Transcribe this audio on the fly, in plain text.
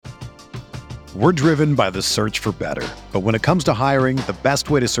We're driven by the search for better. But when it comes to hiring, the best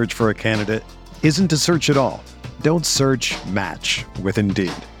way to search for a candidate isn't to search at all. Don't search, match with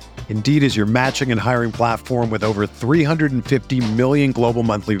Indeed. Indeed is your matching and hiring platform with over 350 million global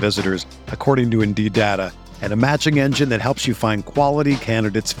monthly visitors, according to Indeed data, and a matching engine that helps you find quality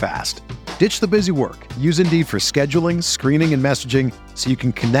candidates fast. Ditch the busy work. Use Indeed for scheduling, screening, and messaging so you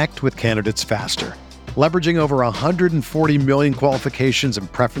can connect with candidates faster. Leveraging over 140 million qualifications and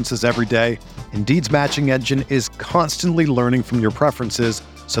preferences every day, Indeed's matching engine is constantly learning from your preferences,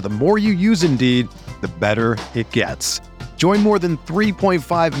 so the more you use Indeed, the better it gets. Join more than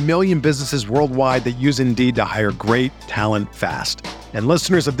 3.5 million businesses worldwide that use Indeed to hire great talent fast. And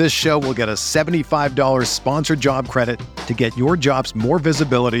listeners of this show will get a $75 sponsored job credit to get your jobs more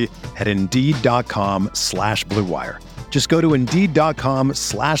visibility at Indeed.com/Blue Wire. Just go to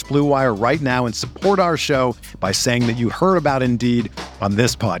Indeed.com/Blue Wire right now and support our show by saying that you heard about Indeed on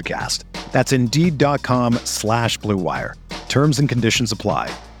this podcast. That's Indeed.com/Blue Wire. Terms and conditions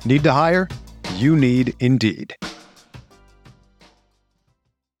apply. Need to hire? You need Indeed.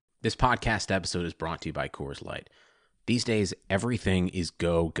 This podcast episode is brought to you by Coors Light. These days, everything is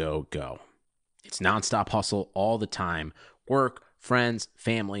go, go, go. It's nonstop hustle all the time. Work, friends,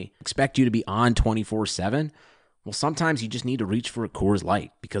 family, expect you to be on 24/7. Well, sometimes you just need to reach for a Coors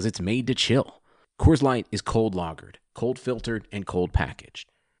Light because it's made to chill. Coors Light is cold lagered, cold filtered, and cold packaged.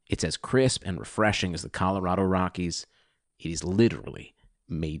 It's as crisp and refreshing as the Colorado Rockies. It is literally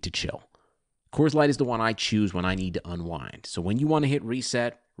made to chill. Coors Light is the one I choose when I need to unwind. So when you want to hit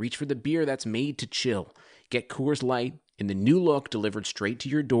reset, reach for the beer that's made to chill. Get Coors Light in the new look delivered straight to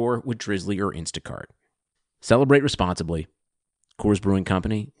your door with Drizzly or Instacart. Celebrate responsibly. Coors Brewing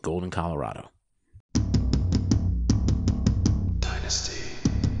Company, Golden, Colorado. Dynasty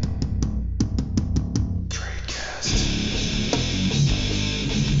Tradecast.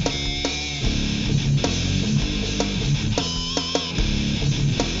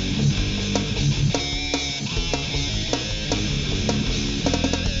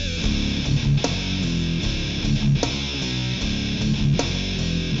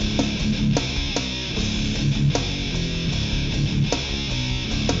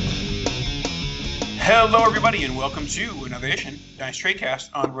 Hello, everybody, and welcome to another edition of Dynasty Tradecast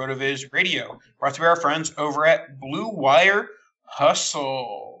on RotoViz Radio, brought to you by our friends over at Blue Wire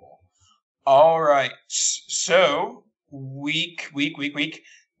Hustle. All right, so week,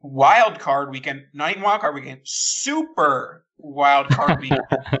 wild card weekend, not even wild card weekend, super wild card weekend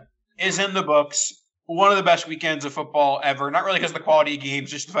is in the books. One of the best weekends of football ever. Not really because of the quality of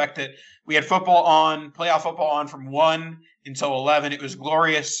games, just the fact that we had football on, playoff football on from 1 until 11. It was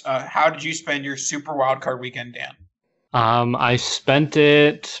glorious. How did you spend your super wild card weekend, Dan? I spent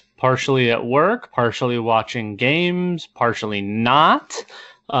it partially at work, partially watching games, partially not,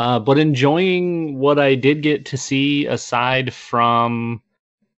 but enjoying what I did get to see aside from,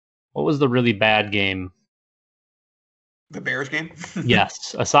 what was the really bad game? The Bears game?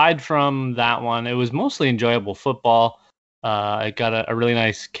 Yes. Aside from that one, it was mostly enjoyable football. I got a really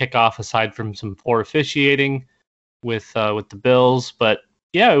nice kickoff aside from some poor officiating with the Bills, but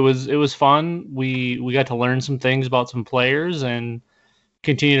yeah, it was fun. We got to learn some things about some players and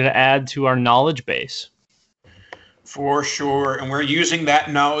continue to add to our knowledge base. For sure. And we're using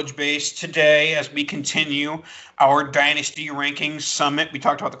that knowledge base today as we continue our Dynasty Rankings Summit. We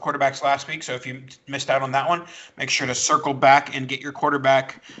talked about the quarterbacks last week, so if you missed out on that one, make sure to circle back and get your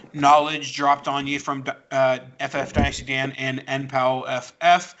quarterback knowledge dropped on you from FF Dynasty Dan and NPAL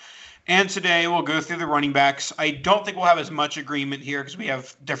FF. And today we'll go through the running backs. I don't think we'll have as much agreement here because we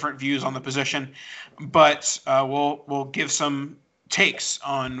have different views on the position, but we'll give some takes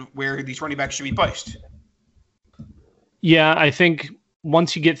on where these running backs should be placed. Yeah, I think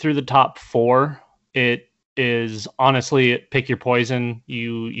once you get through the top 4, it is honestly pick your poison.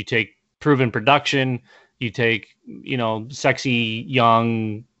 You take proven production, you take, sexy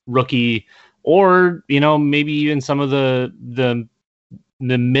young rookie, or, maybe even some of the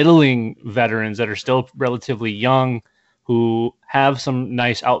middling veterans that are still relatively young who have some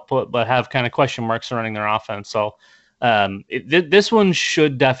nice output but have kind of question marks surrounding their offense. So this one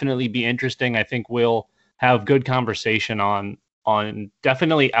should definitely be interesting. I think we'll have good conversation on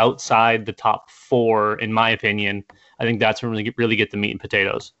definitely outside the top 4, in my opinion. I think that's when we really get the meat and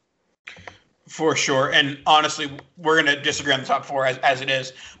potatoes. For sure. And honestly, we're going to disagree on the top 4 as it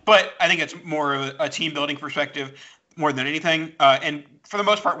is. But I think it's more of a team building perspective more than anything. And for the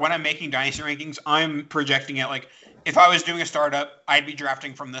most part, when I'm making dynasty rankings, I'm projecting it like if I was doing a startup, I'd be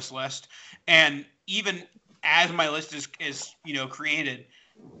drafting from this list. And even as my list is created,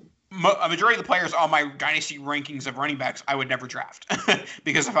 a majority of the players on my dynasty rankings of running backs I would never draft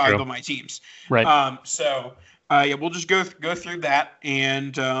because of how I build my teams. Right. Yeah, we'll just go through that.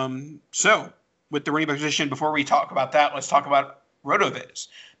 And so with the running back position, before we talk about that, let's talk about RotoViz.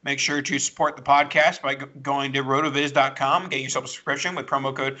 Make sure to support the podcast by going to rotoviz.com, get yourself a subscription with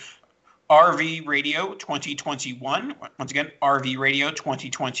promo code RV Radio 2021. Once again, RV Radio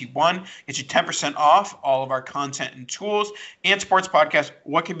 2021. Get you 10% off all of our content and tools and sports podcasts.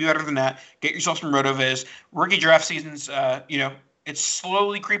 What can be better than that? Get yourself some RotoViz. Rookie draft season's, it's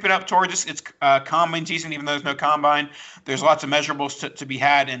slowly creeping up towards its combine season, even though there's no combine. There's lots of measurables to be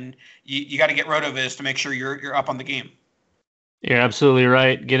had, and you got to get RotoViz to make sure you're up on the game. You're absolutely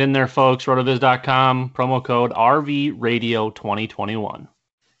right. Get in there, folks. Rotoviz.com, promo code RV Radio 2021.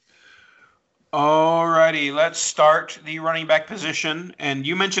 Alrighty, let's start the running back position. And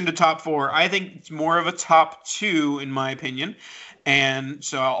you mentioned a top 4. I think it's more of a top 2, in my opinion. And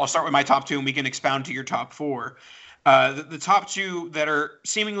so I'll start with my top 2, and we can expound to your top 4. The top 2 that are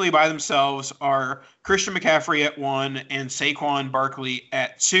seemingly by themselves are Christian McCaffrey at 1 and Saquon Barkley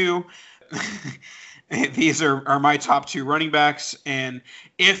at 2. These are my top 2 running backs. And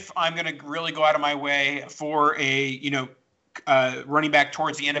if I'm going to really go out of my way for a, running back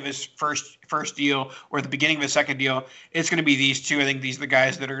towards the end of his first deal or the beginning of his second deal, it's going to be these 2. I think these are the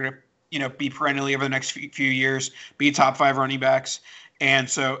guys that are going to, be perennially over the next few years, be top 5 running backs. And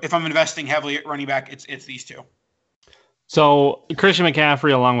so if I'm investing heavily at running back, it's these 2. So Christian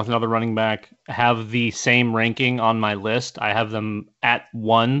McCaffrey, along with another running back, have the same ranking on my list. I have them at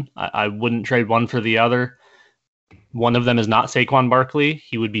 1. I wouldn't trade one for the other. One of them is not Saquon Barkley.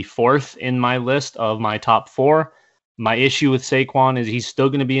 He would be 4th in my list of my top 4. My issue with Saquon is he's still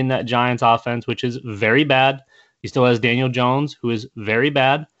going to be in that Giants offense, which is very bad. He still has Daniel Jones, who is very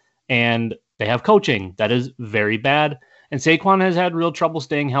bad. And they have coaching that is very bad. And Saquon has had real trouble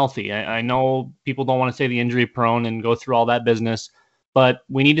staying healthy. I know people don't want to say the injury prone and go through all that business, but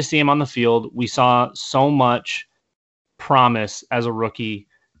we need to see him on the field. We saw so much promise as a rookie,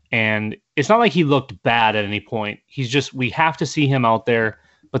 and it's not like he looked bad at any point. We have to see him out there,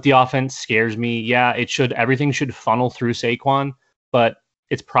 but the offense scares me. Yeah, everything should funnel through Saquon, but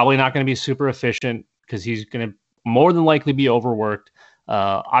it's probably not going to be super efficient because he's going to more than likely be overworked.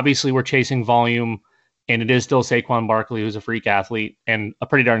 Obviously, we're chasing volume. And it is still Saquon Barkley, who's a freak athlete and a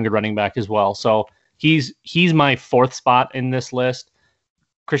pretty darn good running back as well. So he's my 4th spot in this list.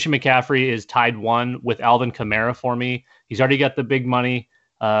 Christian McCaffrey is tied 1 with Alvin Kamara for me. He's already got the big money.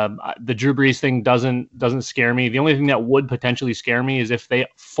 The Drew Brees thing doesn't scare me. The only thing that would potentially scare me is if they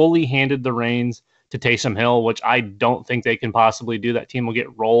fully handed the reins to Taysom Hill, which I don't think they can possibly do. That team will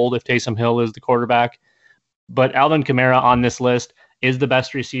get rolled if Taysom Hill is the quarterback. But Alvin Kamara on this list is the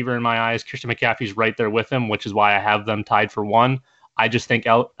best receiver in my eyes. Christian McCaffrey's right there with him, which is why I have them tied for 1. I just think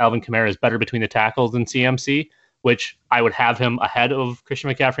Alvin Kamara is better between the tackles than CMC, which I would have him ahead of Christian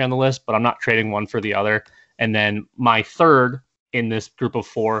McCaffrey on the list, but I'm not trading one for the other. And then my 3rd in this group of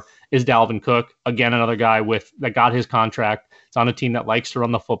 4 is Dalvin Cook. Again, another guy that got his contract. It's on a team that likes to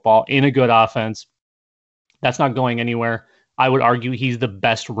run the football in a good offense. That's not going anywhere. I would argue he's the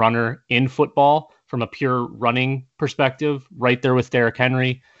best runner in football from a pure running perspective, right there with Derrick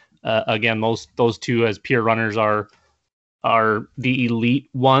Henry. Again, those 2 as pure runners are the elite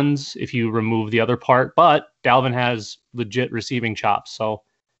ones if you remove the other part. But Dalvin has legit receiving chops, so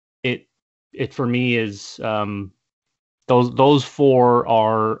it for me is those 4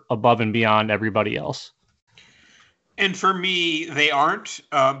 are above and beyond everybody else. And for me, they aren't.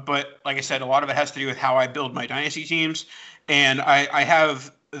 But like I said, a lot of it has to do with how I build my dynasty teams, and I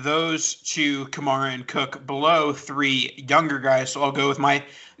have those 2, Kamara and Cook, below 3 younger guys. So I'll go with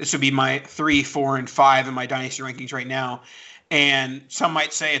this would be my 3, 4, and 5 in my dynasty rankings right now. And some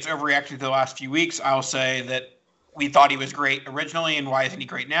might say it's overreacting to the last few weeks. I'll say that we thought he was great originally, and why isn't he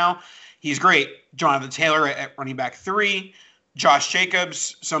great now? He's great. Jonathan Taylor at running back 3. Josh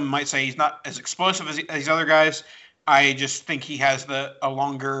Jacobs, some might say he's not as explosive as these other guys. I just think he has a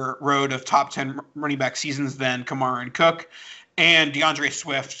longer road of top 10 running back seasons than Kamara and Cook. And DeAndre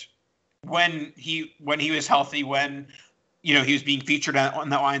Swift, when he was healthy, when he was being featured on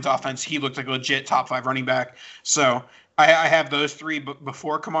that Lions offense, he looked like a legit top 5 running back. So I have those 3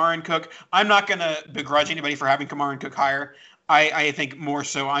 before Kamara and Cook. I'm not going to begrudge anybody for having Kamara and Cook higher. I think more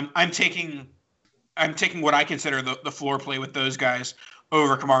so I'm taking what I consider the floor play with those guys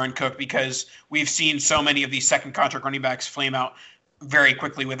over Kamara and Cook, because we've seen so many of these second contract running backs flame out very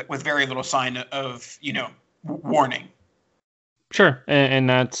quickly with very little sign of warning. Sure. And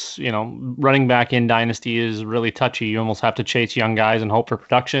that's, running back in Dynasty is really touchy. You almost have to chase young guys and hope for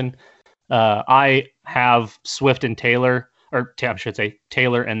production. I have Swift and Taylor I should say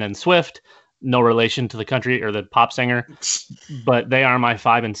Taylor and then Swift. No relation to the country or the pop singer, but they are my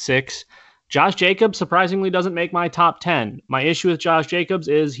 5 and 6. Josh Jacobs surprisingly doesn't make my top 10. My issue with Josh Jacobs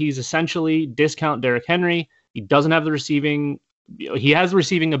is he's essentially discount Derrick Henry. He doesn't have the receiving. He has the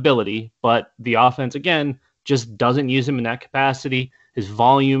receiving ability, but the offense, again, just doesn't use him in that capacity. His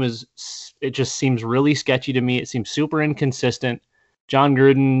volume it just seems really sketchy to me. It seems super inconsistent. John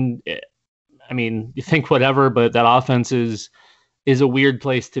Gruden, I mean, you think whatever, but that offense is a weird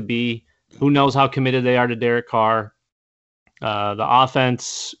place to be. Who knows how committed they are to Derek Carr? The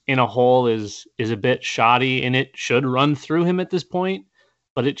offense in a whole is a bit shoddy, and it should run through him at this point,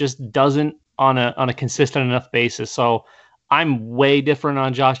 but it just doesn't on a consistent enough basis. So I'm way different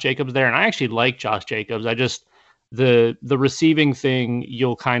on Josh Jacobs there, and I actually like Josh Jacobs. I just the receiving thing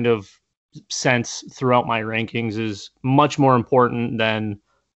you'll kind of sense throughout my rankings is much more important than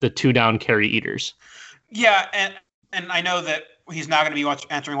the 2-down carry eaters. Yeah, and I know that he's not going to be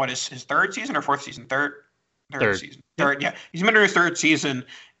answering his third season or fourth season? Third season. Third, yeah. He's been in his third season,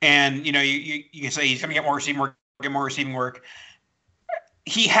 and you can say he's going to get more receiving work.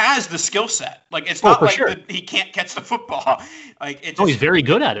 He has the skill set. Like, it's not like he can't catch the football. Like, he's very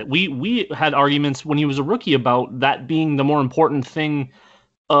good at it. We had arguments when he was a rookie about that being the more important thing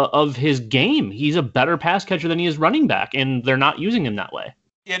of his game. He's a better pass catcher than he is running back, and they're not using him that way.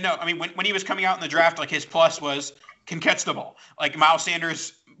 Yeah, no. I mean, when he was coming out in the draft, like, his plus was can catch the ball. Like, Miles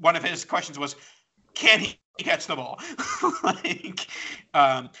Sanders, one of his questions was, can he catch the ball?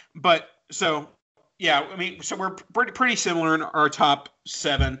 But so yeah, I mean, so we're pretty similar in our top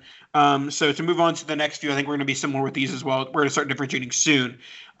 7. So to move on to the next few, I think we're going to be similar with these as well. We're going to start differentiating soon.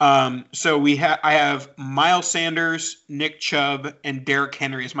 So I have Miles Sanders, Nick Chubb, and Derrick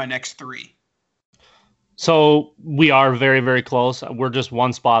Henry as my next 3. So we are very, very close. We're just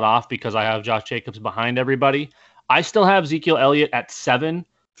one spot off because I have Josh Jacobs behind everybody. I still have Ezekiel Elliott at 7.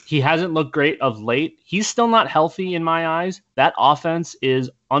 He hasn't looked great of late. He's still not healthy in my eyes. That offense is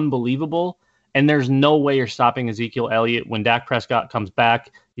unbelievable, and there's no way you're stopping Ezekiel Elliott when Dak Prescott comes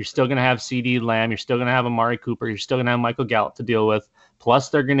back. You're still going to have CeeDee Lamb. You're still going to have Amari Cooper. You're still going to have Michael Gallup to deal with. Plus,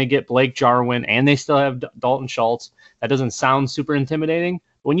 they're going to get Blake Jarwin, and they still have Dalton Schultz. That doesn't sound super intimidating.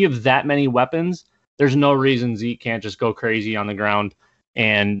 When you have that many weapons, there's no reason Zeke can't just go crazy on the ground.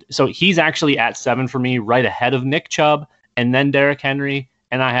 And so he's actually at 7 for me, right ahead of Nick Chubb and then Derrick Henry.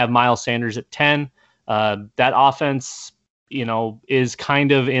 And I have Miles Sanders at 10. That offense, is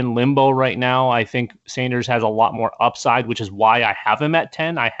kind of in limbo right now. I think Sanders has a lot more upside, which is why I have him at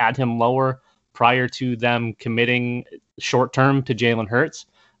 10. I had him lower prior to them committing short-term to Jalen Hurts.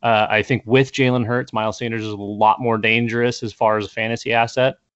 I think with Jalen Hurts, Miles Sanders is a lot more dangerous as far as a fantasy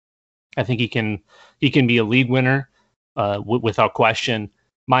asset. I think he can be a league winner without question.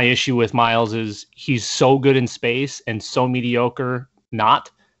 My issue with Miles is he's so good in space and so mediocre.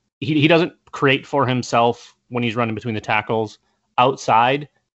 He doesn't create for himself when he's running between the tackles. Outside,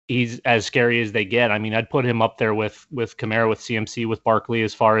 he's as scary as they get. I mean, I'd put him up there with Kamara, with CMC, with Barkley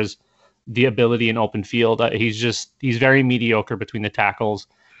as far as the ability in open field. He's very mediocre between the tackles,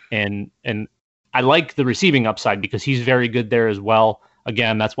 and I like the receiving upside because he's very good there as well.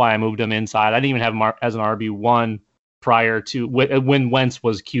 Again, that's why I moved him inside. I didn't even have him as an RB1 prior to when Wentz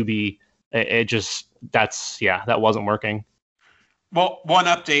was QB. That wasn't working. Well, one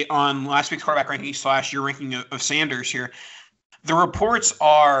update on last week's quarterback ranking / your ranking of Sanders here. The reports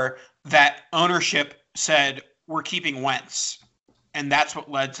are that ownership said we're keeping Wentz, and that's what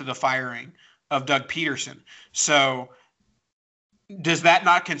led to the firing of Doug Peterson. So does that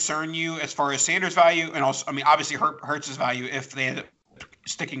not concern you as far as Sanders' value? And also, I mean, obviously Hurts' value if they end up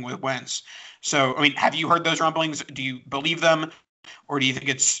sticking with Wentz. So, I mean, have you heard those rumblings? Do you believe them? Or do you think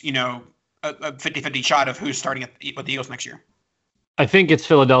it's, a 50-50 shot of who's starting with the Eagles next year? I think it's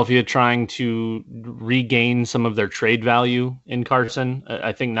Philadelphia trying to regain some of their trade value in Carson.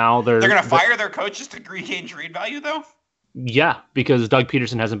 I think now they're going to fire their coaches to regain trade value, though? Yeah, because Doug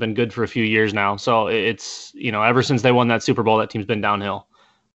Peterson hasn't been good for a few years now. So it's, ever since they won that Super Bowl, that team's been downhill.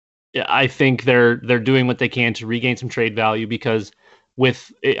 I think they're doing what they can to regain some trade value because I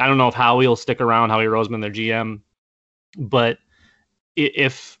don't know if Howie will stick around, Howie Roseman, their GM, but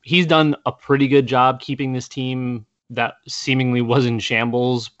if he's done a pretty good job keeping this team that seemingly was in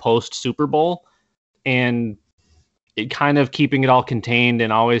shambles post Super Bowl and kind of keeping it all contained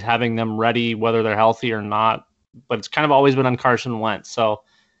and always having them ready, whether they're healthy or not. But it's kind of always been on Carson Wentz. So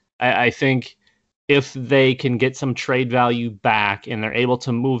I think if they can get some trade value back and they're able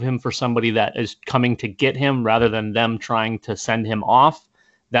to move him for somebody that is coming to get him rather than them trying to send him off,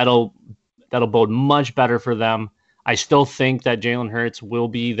 that'll bode much better for them. I still think that Jalen Hurts will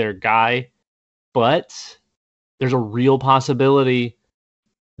be their guy, but there's a real possibility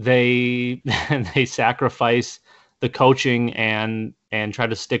they sacrifice the coaching and try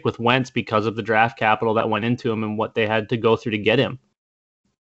to stick with Wentz because of the draft capital that went into him and what they had to go through to get him.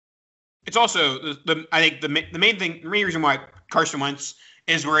 It's also I think the main reason why Carson Wentz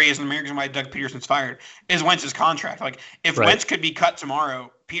is where he is, and the main reason why Doug Peterson's fired is Wentz's contract. Like if Wentz could be cut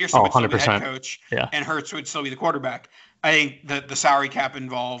tomorrow, Peterson would still be the head coach, and Hurts would still be the quarterback. I think the salary cap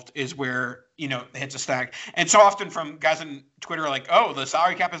involved is where hits a snag. And so often from guys on Twitter are like, "Oh, the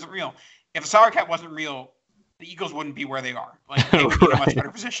salary cap isn't real." If the salary cap wasn't real, the Eagles wouldn't be where they are. Like they would be in a much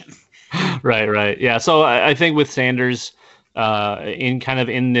better position. Right. Yeah. So I think with Sanders,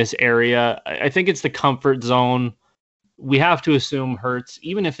 in this area, I think it's the comfort zone. We have to assume Hurts,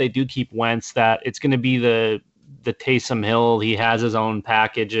 even if they do keep Wentz, that it's going to be the Taysom Hill. He has his own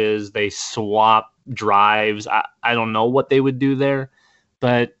packages. They swap drives. I don't know what they would do there,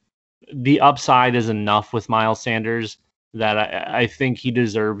 but the upside is enough with Miles Sanders that I think he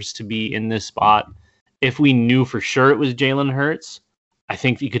deserves to be in this spot. If we knew for sure it was Jalen Hurts, I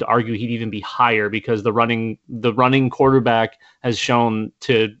think you could argue he'd even be higher because the running quarterback has shown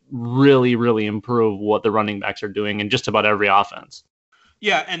to really, really improve what the running backs are doing in just about every offense.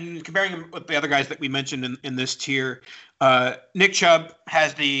 Yeah, and comparing him with the other guys that we mentioned in this tier, Nick Chubb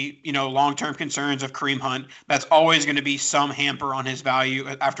has the long-term concerns of Kareem Hunt. That's always going to be some hamper on his value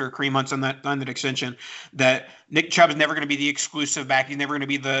after Kareem Hunt's on that extension. That Nick Chubb is never going to be the exclusive back. He's never going to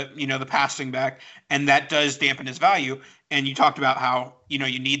be the passing back, and that does dampen his value. And you talked about how you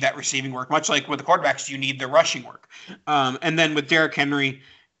need that receiving work, much like with the quarterbacks, you need the rushing work. And then with Derrick Henry,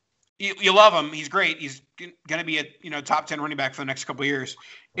 you love him. He's great. He's going to be a top 10 running back for the next couple of years.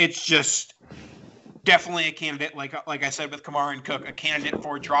 It's just definitely a candidate, like I said with Kamara and Cook, a candidate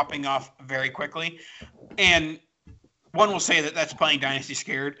for dropping off very quickly. And one will say that that's playing Dynasty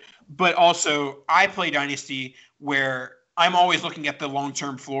scared, but also I play Dynasty where I'm always looking at the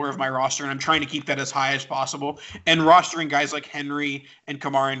long-term floor of my roster, and I'm trying to keep that as high as possible. And rostering guys like Henry and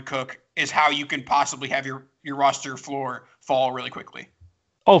Kamara and Cook is how you can possibly have your roster floor fall really quickly.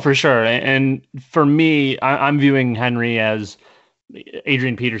 Oh, for sure. And for me, I'm viewing Henry as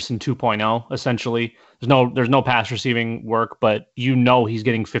Adrian Peterson 2.0, essentially. There's no pass receiving work, but he's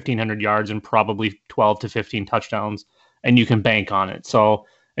getting 1,500 yards and probably 12 to 15 touchdowns, and you can bank on it. So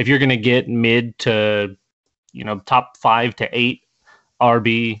if you're going to get mid to top 5 to 8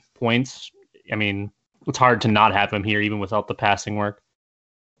 RB points, I mean, it's hard to not have him here even without the passing work.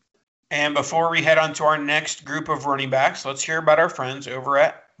 And before we head on to our next group of running backs, let's hear about our friends over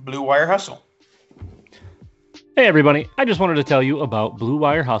at Blue Wire Hustle. Hey everybody, I just wanted to tell you about Blue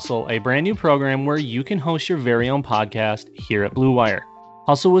Wire Hustle, a brand new program where you can host your very own podcast here at Blue Wire.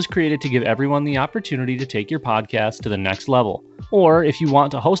 Hustle was created to give everyone the opportunity to take your podcast to the next level. Or if you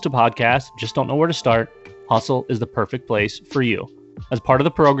want to host a podcast, just don't know where to start, Hustle is the perfect place for you. As part of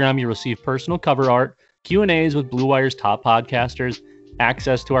the program, you'll receive personal cover art, Q&As with Blue Wire's top podcasters,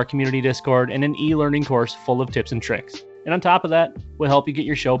 access to our community Discord, and an e-learning course full of tips and tricks. And on top of that, we'll help you get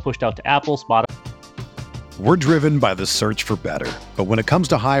your show pushed out to Apple, Spotify. We're driven by the search for better. But when it comes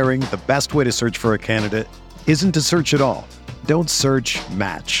to hiring, the best way to search for a candidate isn't to search at all. Don't search,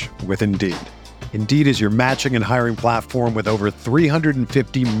 match with Indeed. Indeed is your matching and hiring platform with over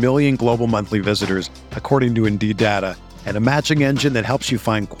 350 million global monthly visitors, according to Indeed data, and a matching engine that helps you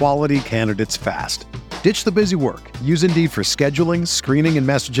find quality candidates fast. Ditch the busy work. Use Indeed for scheduling, screening, and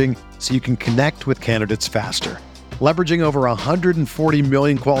messaging so you can connect with candidates faster. Leveraging over 140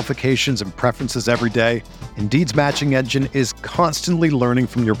 million qualifications and preferences every day, Indeed's matching engine is constantly learning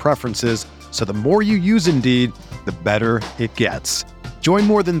from your preferences, so the more you use Indeed, the better it gets. Join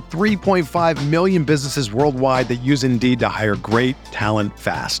more than 3.5 million businesses worldwide that use Indeed to hire great talent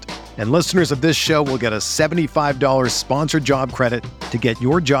fast. And listeners of this show will get a $75 sponsored job credit to get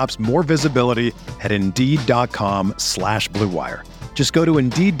your jobs more visibility at Indeed.com/Blue Wire. Just go to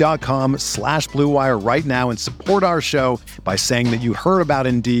Indeed.com/Blue Wire right now and support our show by saying that you heard about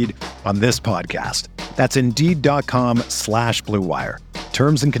Indeed on this podcast. That's Indeed.com/Blue Wire.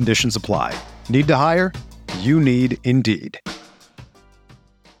 Terms and conditions apply. Need to hire? You need Indeed.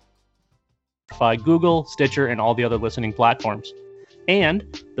 Google, Stitcher, and all the other listening platforms. And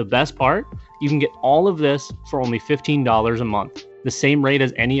the best part, you can get all of this for only $15 a month, the same rate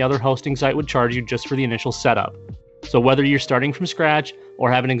as any other hosting site would charge you just for the initial setup. So whether you're starting from scratch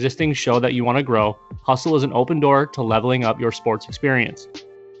or have an existing show that you want to grow, Hustle is an open door to leveling up your sports experience.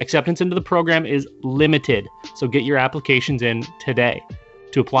 Acceptance into the program is limited, so get your applications in today.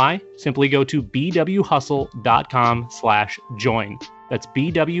 To apply, simply go to bwhustle.com/join. That's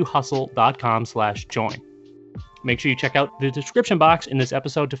bwhustle.com/join. Make sure you check out the description box in this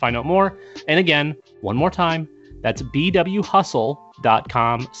episode to find out more. And again, one more time, That's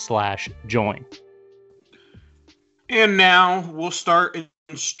bwhustle.com/join. And now we'll start and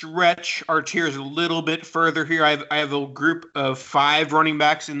stretch our tiers a little bit further here. I have a group of 5 running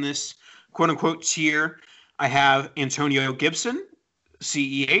backs in this quote-unquote tier. I have Antonio Gibson,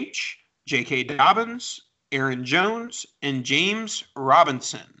 CEH, J.K. Dobbins, Aaron Jones, and James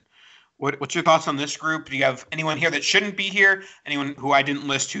Robinson. What's your thoughts on this group? Do you have anyone here that shouldn't be here? Anyone who I didn't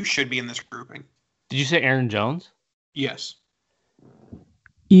list who should be in this grouping? Did you say Aaron Jones? Yes.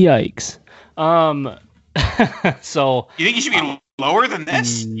 Yikes. So you think he should be lower than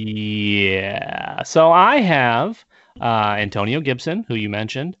this? Yeah. So I have Antonio Gibson, who you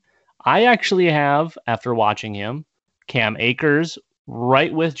mentioned. I actually have, after watching him, Cam Akers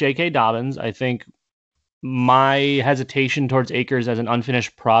right with J.K. Dobbins. I think my hesitation towards Akers as an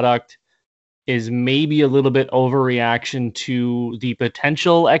unfinished product is maybe a little bit overreaction to the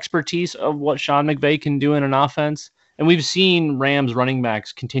potential expertise of what Sean McVay can do in an offense. And we've seen Rams running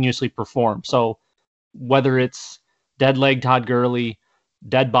backs continuously perform. So whether it's dead leg Todd Gurley,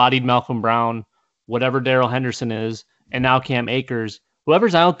 dead bodied Malcolm Brown, whatever Darrell Henderson is, and now Cam Akers,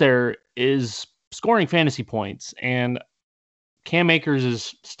 whoever's out there is scoring fantasy points. And Cam Akers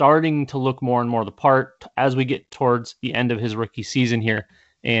is starting to look more and more the part as we get towards the end of his rookie season here.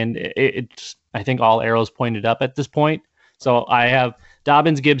 And it's, I think, all arrows pointed up at this point. So I have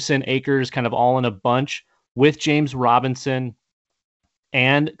Dobbins, Gibson, Akers kind of all in a bunch with James Robinson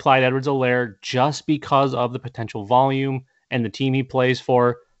and Clyde Edwards-Helaire just because of the potential volume and the team he plays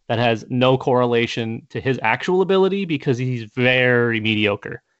for that has no correlation to his actual ability because he's very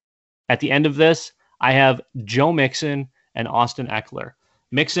mediocre. At the end of this, I have Joe Mixon and Austin Eckler.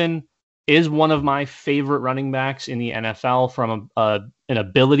 Mixon is one of my favorite running backs in the NFL from an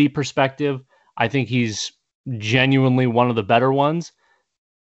ability perspective. I think he's genuinely one of the better ones.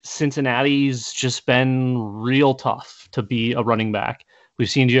 Cincinnati's just been real tough to be a running back. We've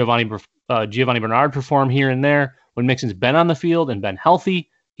seen Giovanni Bernard perform here and there. When Mixon's been on the field and been healthy,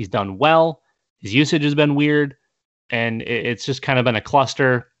 he's done well. His usage has been weird, and it's just kind of been a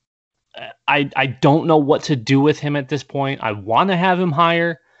cluster. I don't know what to do with him at this point. I want to have him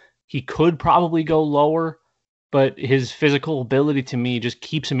higher. He could probably go lower, but his physical ability to me just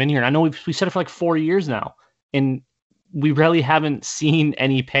keeps him in here. And I know we said it for like 4 years now, and we really haven't seen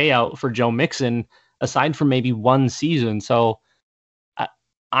any payout for Joe Mixon aside from maybe one season. So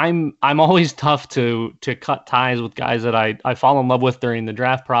I'm always tough to cut ties with guys that I fall in love with during the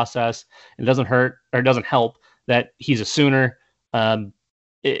draft process. It doesn't hurt or it doesn't help that he's a Sooner.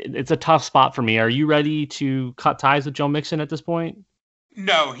 It's a tough spot for me. Are you ready to cut ties with Joe Mixon at this point?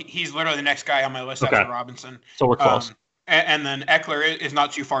 No, he's literally the next guy on my list after Robinson. So we're close. And then Eckler is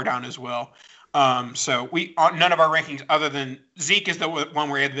not too far down as well. So we none of our rankings other than Zeke is the one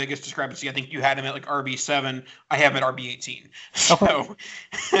where he had the biggest discrepancy. I think you had him at like RB7. I have him at RB18. So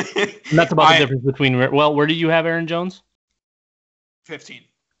and that's about the difference between. Well, where do you have Aaron Jones? 15.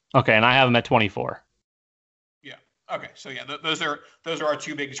 Okay, and I have him at 24. Yeah. Okay. So yeah, those are our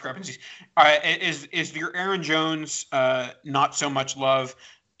two big discrepancies. All right. Is your Aaron Jones not so much love?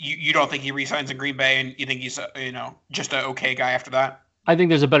 You don't think he re-signs in Green Bay, and you think he's just an okay guy after that? I think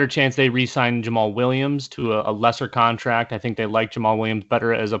there's a better chance they re-sign Jamal Williams to a lesser contract. I think they like Jamal Williams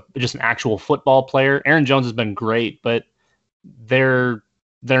better as just an actual football player. Aaron Jones has been great, but they're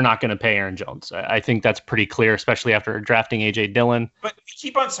not going to pay Aaron Jones. I think that's pretty clear, especially after drafting A.J. Dillon. But you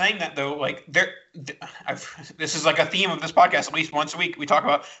keep on saying that, though. Like this is like a theme of this podcast. At least once a week, we talk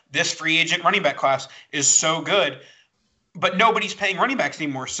about this free agent running back class is so good, but nobody's paying running backs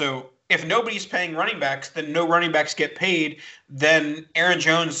anymore. So if nobody's paying running backs, then no running backs get paid. Then Aaron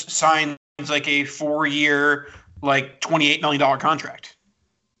Jones signs like a 4-year, like $28 million contract.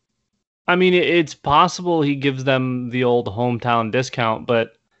 I mean, it's possible he gives them the old hometown discount,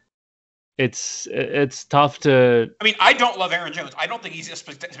 but it's tough to. I mean, I don't love Aaron Jones. I don't think he's a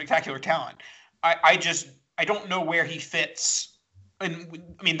spectacular talent. I don't know where he fits. And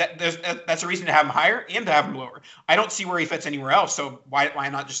I mean, that's a reason to have him higher and to have him lower. I don't see where he fits anywhere else. So why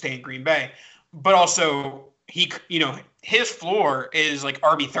not just stay in Green Bay? But also his floor is like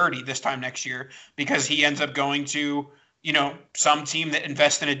RB30 this time next year because he ends up going to, some team that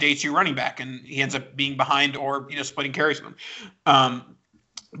invests in a day 2 running back and he ends up being behind or, splitting carries with him.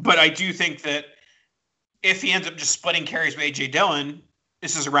 But I do think that if he ends up just splitting carries with A.J. Dillon,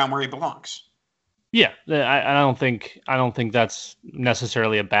 this is around where he belongs. Yeah, I don't think that's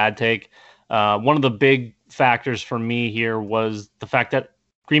necessarily a bad take. One of the big factors for me here was the fact that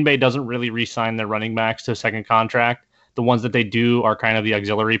Green Bay doesn't really re-sign their running backs to a second contract. The ones that they do are kind of the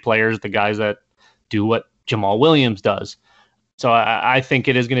auxiliary players, the guys that do what Jamal Williams does. So I think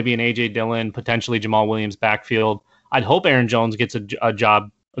it is going to be an A.J. Dillon, potentially Jamal Williams backfield. I'd hope Aaron Jones gets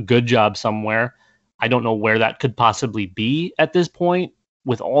a good job somewhere. I don't know where that could possibly be at this point.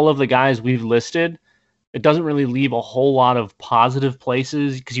 With all of the guys we've listed, it doesn't really leave a whole lot of positive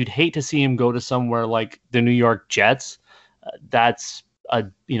places because you'd hate to see him go to somewhere like the New York Jets. That's a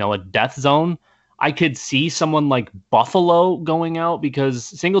death zone. I could see someone like Buffalo going out because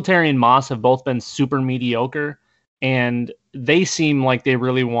Singletary and Moss have both been super mediocre, and they seem like they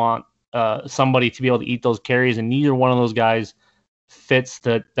really want somebody to be able to eat those carries, and neither one of those guys fits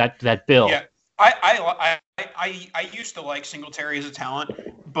that bill. Yeah, I used to like Singletary as a talent,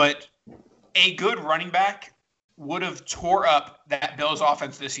 but a good running back would have tore up that Bills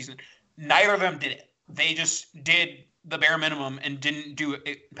offense this season. Neither of them did it. They just did the bare minimum and didn't do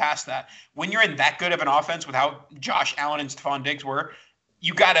it past that. When you're in that good of an offense with how Josh Allen and Stephon Diggs were,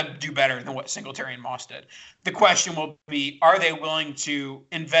 you got to do better than what Singletary and Moss did. The question will be, are they willing to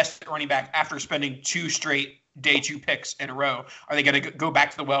invest at running back after spending 2 straight day 2 picks in a row? Are they going to go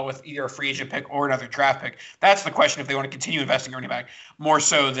back to the well with either a free agent pick or another draft pick? That's the question if they want to continue investing in running back, more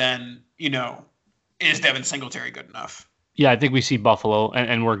so than, is Devin Singletary good enough? Yeah, I think we see Buffalo,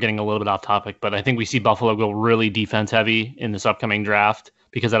 and we're getting a little bit off topic, but I think we see Buffalo go really defense heavy in this upcoming draft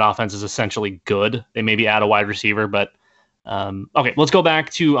because that offense is essentially good. They maybe add a wide receiver, but okay, let's go back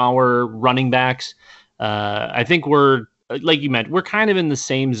to our running backs. I think we're, like you meant, we're kind of in the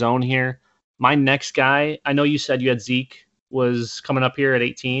same zone here. My next guy, I know you said you had Zeke was coming up here at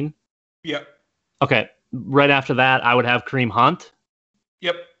 18. Yep. Okay, right after that, I would have Kareem Hunt.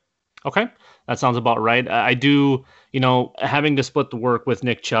 Yep. Okay, that sounds about right. I do, having to split the work with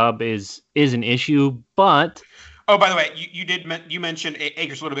Nick Chubb is an issue, but... Oh, by the way, you mentioned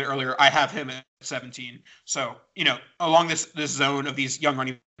Akers a little bit earlier. I have him at 17. So, along this zone of these young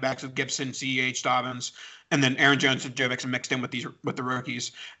running backs of Gibson, C.H. Dobbins, and then Aaron Jones and Joe Mixon mixed in with the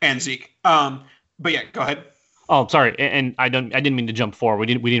rookies and Zeke. But yeah, go ahead. Oh, sorry, and I didn't mean to jump forward. We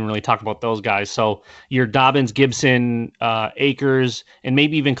didn't really talk about those guys. So your Dobbins, Gibson, Akers, and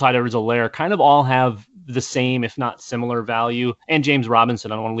maybe even Clyde Edwards-Helaire kind of all have the same, if not similar, value. And James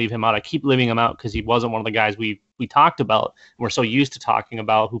Robinson, I don't want to leave him out. I keep leaving him out because he wasn't one of the guys we talked about. And we're so used to talking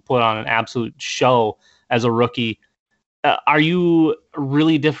about, who put on an absolute show as a rookie. Are you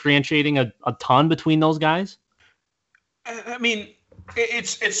really differentiating a ton between those guys? I mean,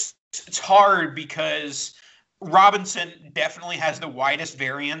 it's hard because Robinson definitely has the widest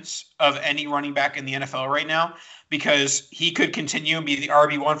variance of any running back in the NFL right now, because he could continue and be the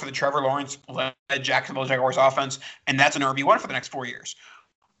RB1 for the Trevor Lawrence-led Jacksonville Jaguars offense, and that's an RB1 for the next 4 years.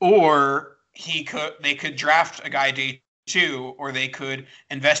 Or they could draft a guy day 2, or they could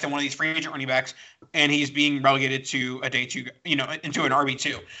invest in one of these free agent running backs, and he's being relegated to a day 2, into an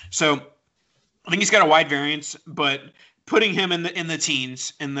RB2. So I think he's got a wide variance, but putting him in the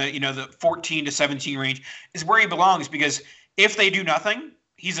teens, in the 14 to 17 range, is where he belongs, because if they do nothing,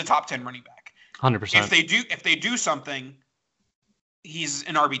 he's a top 10 running back. 100%. If they do something, he's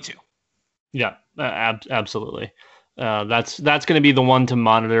an RB2. Yeah, absolutely. That's going to be the one to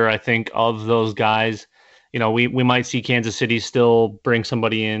monitor, I think, of those guys. We might see Kansas City still bring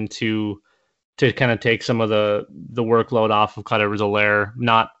somebody in to kind of take some of the workload off of Clyde Edwards-Helaire,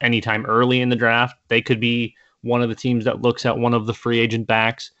 not anytime early in the draft. They could be one of the teams that looks at one of the free agent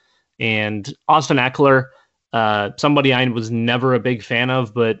backs. And Austin Eckler, somebody I was never a big fan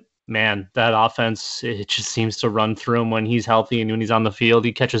of, but man, that offense, it just seems to run through him when he's healthy and when he's on the field.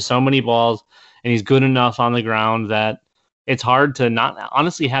 He catches so many balls, and he's good enough on the ground that it's hard to not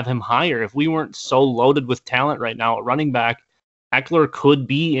honestly have him higher. If we weren't so loaded with talent right now at running back, Eckler could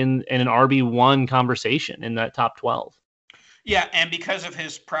be in an RB1 conversation in that top 12. Yeah, and because of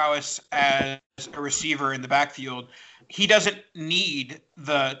his prowess as a receiver in the backfield, he doesn't need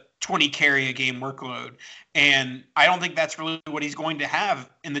the 20 carry a game workload. And I don't think that's really what he's going to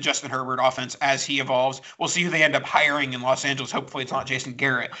have in the Justin Herbert offense as he evolves. We'll see who they end up hiring in Los Angeles. Hopefully it's not Jason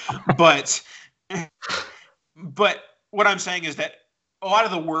Garrett. But what I'm saying is that a lot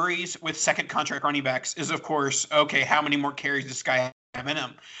of the worries with second contract running backs is, of course, okay, how many more carries does this guy have in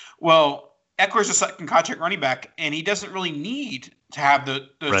him? Well, Eckler's a second contract running back, and he doesn't really need to have those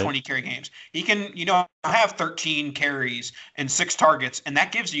 20 carry games. He can, have 13 carries and 6 targets, and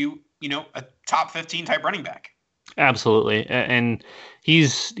that gives you, a top 15 type running back. Absolutely. And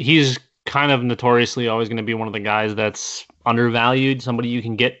he's kind of notoriously always going to be one of the guys that's undervalued, somebody you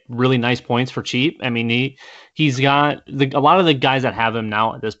can get really nice points for cheap. I mean, he's got a lot of the guys that have him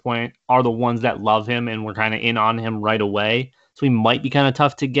now at this point are the ones that love him and we're kind of in on him right away. So he might be kind of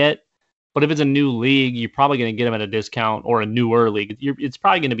tough to get. But if it's a new league, you're probably going to get him at a discount, or a newer league. It's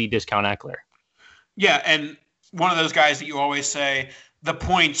probably going to be discount Eckler. Yeah, and one of those guys that you always say the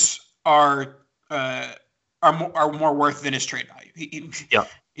points are more worth than his trade value.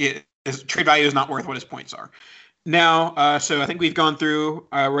 His trade value is not worth what his points are. Now, so I think we've gone through.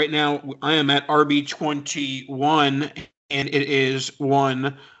 Right now, I am at RB21, and it is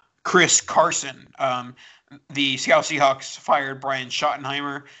one Chris Carson. The Seattle Seahawks fired Brian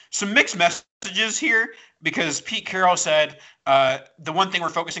Schottenheimer. Some mixed messages here because Pete Carroll said the one thing we're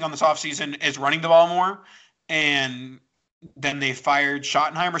focusing on this offseason is running the ball more, and then they fired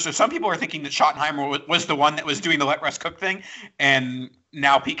Schottenheimer. So some people are thinking that Schottenheimer was the one that was doing the let Russ cook thing, and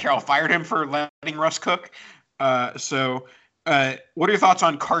now Pete Carroll fired him for letting Russ cook. So what are your thoughts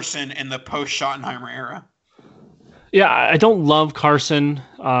on Carson in the post-Schottenheimer era? Yeah, I don't love Carson.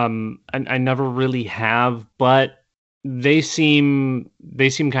 I never really have, but they seem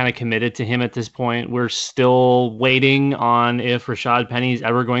kind of committed to him at this point. We're still waiting on if Rashad Penny's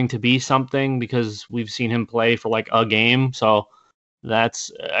ever going to be something because we've seen him play for like a game. So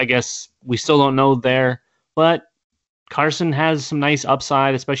that's, I guess we still don't know there, but Carson has some nice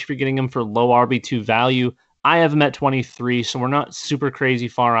upside, especially if you're getting him for low RB2 value. I have him at 23, so we're not super crazy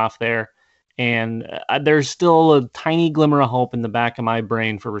far off there. And there's still a tiny glimmer of hope in the back of my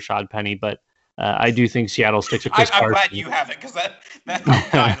brain for Rashad Penny, but I do think Seattle sticks with Chris Carson. I'm glad you have it because that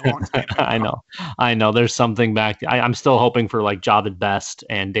died a long time ago. I know. There's something back. I'm still hoping for like Javid Best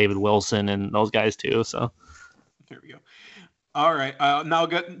and David Wilson and those guys too. So there we go. All right. Now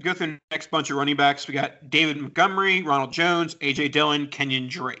go through the next bunch of running backs. We got David Montgomery, Ronald Jones, A.J. Dillon, Kenyon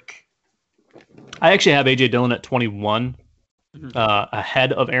Drake. I actually have A.J. Dillon at 21.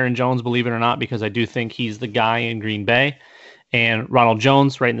 Ahead of Aaron Jones, believe it or not, because I do think he's the guy in Green Bay. And Ronald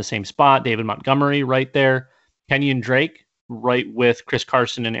Jones right in the same spot. David Montgomery right there. Kenyon Drake right with Chris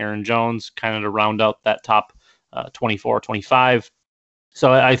Carson and Aaron Jones, kind of to round out that top 24, 25.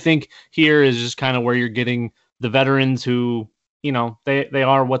 So I think here is just kind of where you're getting the veterans who, you know, they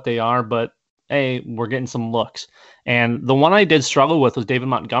are what they are, but hey, we're getting some looks. And the one I did struggle with was David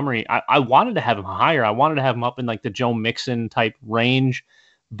Montgomery. I wanted to have him higher. I wanted to have him up in like the Joe Mixon type range.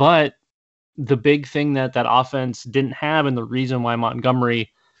 But the big thing that offense didn't have, and the reason why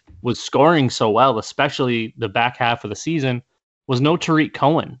Montgomery was scoring so well, especially the back half of the season, was no Tariq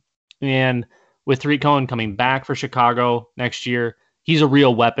Cohen. And with Tariq Cohen coming back for Chicago next year, he's a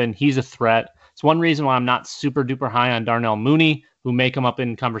real weapon. He's a threat. It's one reason why I'm not super duper high on Darnell Mooney, who may come up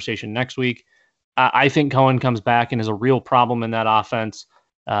in conversation next week. I think Cohen comes back and is a real problem in that offense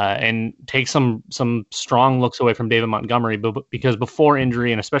and takes some strong looks away from David Montgomery, because before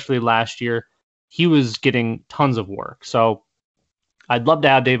injury and especially last year, he was getting tons of work. So I'd love to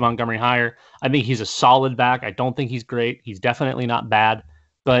have David Montgomery higher. I think he's a solid back. I don't think he's great. He's definitely not bad,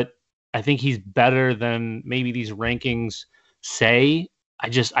 but I think he's better than maybe these rankings say.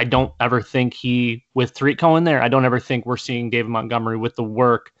 I don't ever think with Tariq Cohen there, I don't ever think we're seeing David Montgomery with the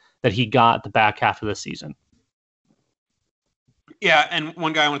work that he got at the back half of the season. Yeah, and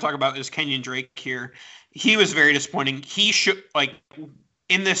one guy I want to talk about is Kenyon Drake here. He was very disappointing. He should, like,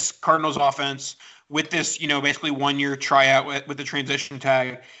 in this Cardinals offense with this, basically 1 year tryout with the transition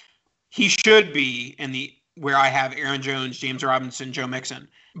tag, he should be in the where I have Aaron Jones, James Robinson, Joe Mixon,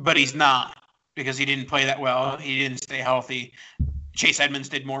 but he's not because he didn't play that well. He didn't stay healthy. Chase Edmonds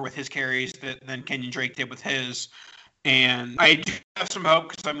did more with his carries than Kenyon Drake did with his. And I do have some hope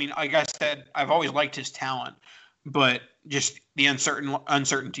because, like I said, I've always liked his talent, but just the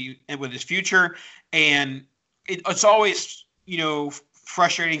uncertainty with his future. And it's always,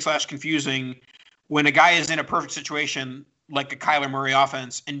 frustrating / confusing when a guy is in a perfect situation like a Kyler Murray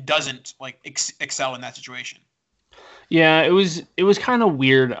offense and doesn't excel in that situation. Yeah, it was kind of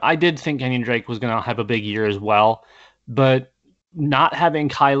weird. I did think Kenyon Drake was going to have a big year as well, but not having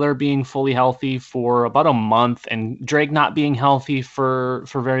Kyler being fully healthy for about a month and Drake not being healthy for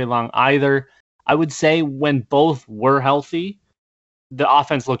very long either, I would say when both were healthy, the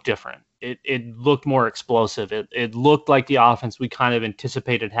offense looked different. It looked more explosive. It looked like the offense we kind of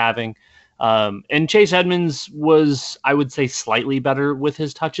anticipated having. And Chase Edmonds was, I would say, slightly better with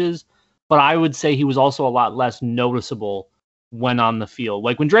his touches, but I would say he was also a lot less noticeable when on the field.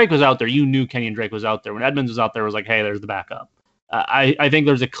 Like when Drake was out there, you knew Kenyon Drake was out there. When Edmonds was out there, it was like, hey, there's the backup. I think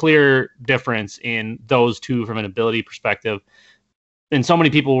there's a clear difference in those two from an ability perspective. And so many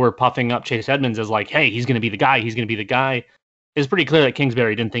people were puffing up Chase Edmonds as like, hey, he's going to be the guy. He's going to be the guy. It's pretty clear that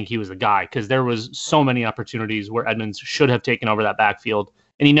Kingsbury didn't think he was the guy because there was so many opportunities where Edmonds should have taken over that backfield,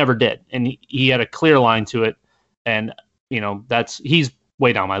 and he never did. And he had a clear line to it. And, he's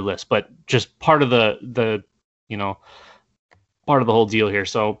way down my list, but just part of the part of the whole deal here.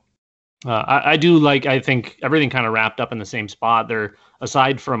 So, I think everything kind of wrapped up in the same spot there,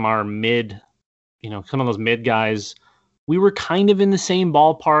 aside from our mid some of those mid guys, we were kind of in the same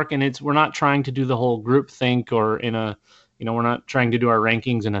ballpark, and we're not trying to do the whole group think or we're not trying to do our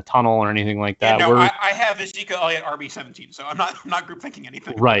rankings in a tunnel or anything like that. Yeah, no, I have Ezekiel Elliott RB17, so I'm not group thinking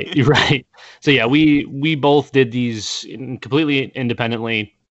anything. Right. So yeah, we both did these completely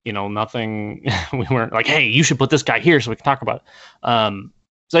independently. Nothing. We weren't like, hey, you should put this guy here so we can talk about it.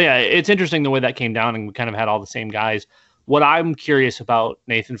 So yeah, it's interesting the way that came down, and we kind of had all the same guys. What I'm curious about,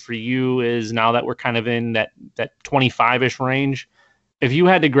 Nathan, for you is now that we're kind of in that 25-ish range, if you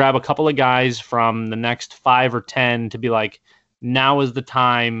had to grab a couple of guys from the next 5 or 10 to be like, now is the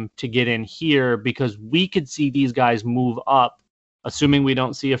time to get in here, because we could see these guys move up, assuming we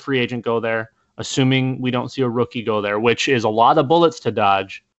don't see a free agent go there, assuming we don't see a rookie go there, which is a lot of bullets to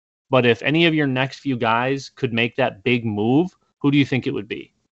dodge. But if any of your next few guys could make that big move, who do you think it would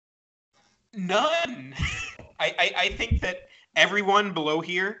be? None. I think that everyone below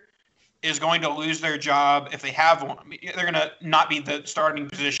here is going to lose their job if they have one. They're going to not be the starting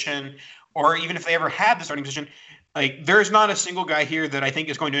position, or even if they ever had the starting position. Like, there's not a single guy here that I think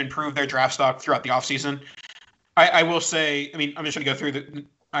is going to improve their draft stock throughout the offseason. I will say, I'm just going to go through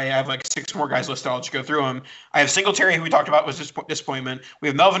I have like 6 more guys listed. I'll just go through them. I have Singletary, who we talked about was disappointment. We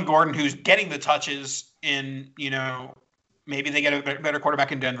have Melvin Gordon, who's getting the touches in, maybe they get a better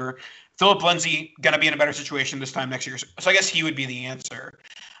quarterback in Denver. Philip Lindsay going to be in a better situation this time next year. So I guess he would be the answer,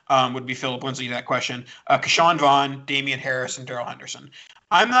 would be Philip Lindsay to that question. Keyshawn Vaughn, Damian Harris, and Darrell Henderson.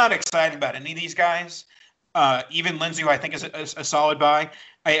 I'm not excited about any of these guys. Even Lindsay, who I think is a solid buy.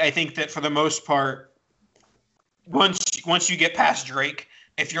 I think that for the most part, once you get past Drake,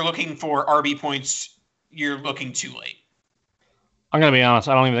 if you're looking for RB points, you're looking too late. I'm going to be honest.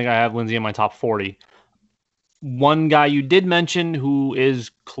 I don't even think I have Lindsay in my top 40. One guy you did mention who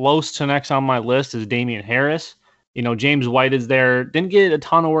is close to next on my list is Damian Harris. James White is there. Didn't get a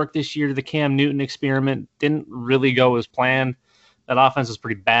ton of work this year. The Cam Newton experiment didn't really go as planned. That offense is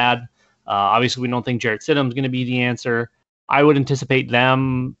pretty bad. Obviously, we don't think Jarrett Stidham's going to be the answer. I would anticipate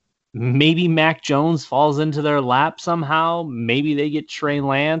them. Maybe Mac Jones falls into their lap somehow. Maybe they get Trey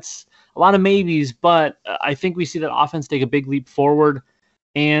Lance. A lot of maybes, but I think we see that offense take a big leap forward.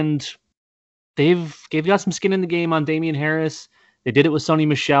 And they've got some skin in the game on Damian Harris. They did it with Sony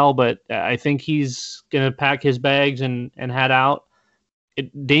Michel, but I think he's going to pack his bags and head out.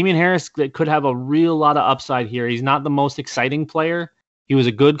 Damian Harris could have a real lot of upside here. He's not the most exciting player. He was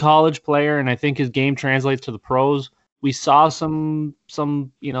a good college player, and I think his game translates to the pros. We saw some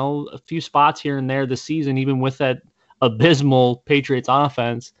a few spots here and there this season, even with that abysmal Patriots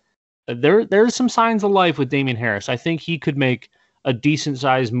offense. There's some signs of life with Damian Harris. I think he could make a decent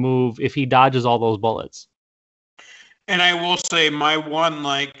sized move if he dodges all those bullets. And I will say my one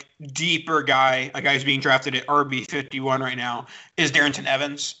deeper guy, a guy who's being drafted at RB51 right now, is Darrynton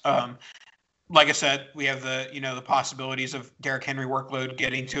Evans. Like I said, we have the possibilities of Derrick Henry workload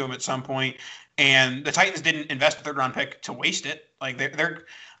getting to him at some point. And the Titans didn't invest a 3rd-round pick to waste it. Like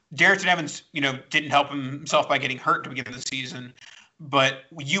Darrynton Evans, didn't help himself by getting hurt to begin the season. But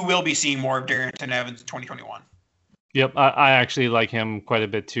you will be seeing more of Darrynton Evans in 2021. Yep, I actually like him quite a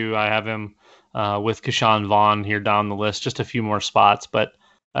bit too. I have him with Keyshawn Vaughn here down the list, just a few more spots. But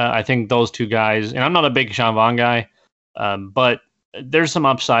I think those two guys, and I'm not a big Keyshawn Vaughn guy, but there's some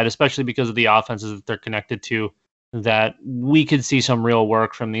upside, especially because of the offenses that they're connected to, that we could see some real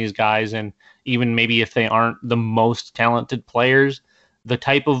work from these guys. And even maybe if they aren't the most talented players, the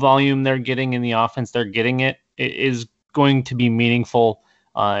type of volume they're getting in the offense, they're getting it is going to be meaningful,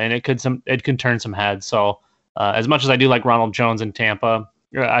 and it could turn some heads. So as much as I do like Ronald Jones in Tampa,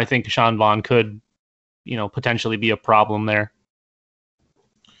 I think Keyshawn Vaughn could, potentially be a problem there.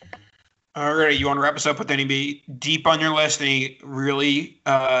 All right, you want to wrap us up with any deep on your list? Any really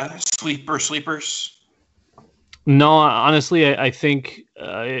sleepers? No, honestly, I think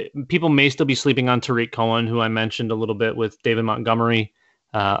people may still be sleeping on Tariq Cohen, who I mentioned a little bit with David Montgomery.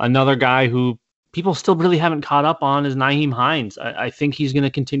 Another guy who people still really haven't caught up on is Nyheim Hines. I think he's going to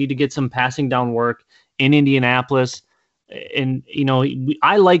continue to get some passing down work in Indianapolis. And,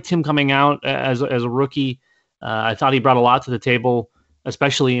 I liked him coming out as a rookie. I thought he brought a lot to the table,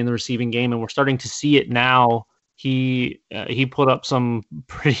 especially in the receiving game, and we're starting to see it now. He put up some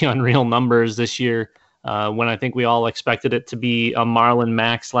pretty unreal numbers this year when I think we all expected it to be a Marlon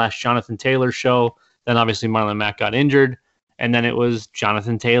Mack / Jonathan Taylor show. Then obviously Marlon Mack got injured, and then it was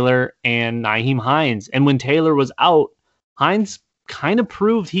Jonathan Taylor and Nyheim Hines. And when Taylor was out, Hines kind of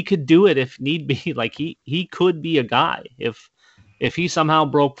proved he could do it if need be. Like he could be a guy if he somehow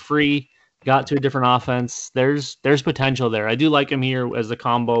broke free, got to a different offense. There's potential there. I do like him here as a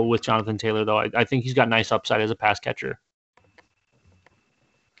combo with Jonathan Taylor, though. I think he's got nice upside as a pass catcher.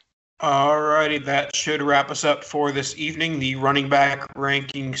 Alrighty, that should wrap us up for this evening. The running back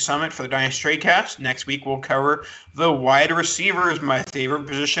ranking summit for the Dynasty Tradecast. Next week we'll cover the wide receivers, my favorite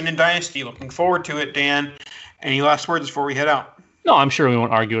position in Dynasty. Looking forward to it, Dan. Any last words before we head out? No, I'm sure we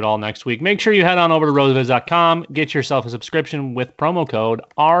won't argue it all next week. Make sure you head on over to rotoviz.com, get yourself a subscription with promo code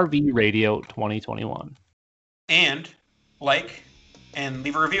RVRadio2021. And like and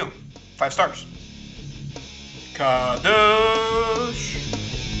leave a review. 5 stars. Kadosh.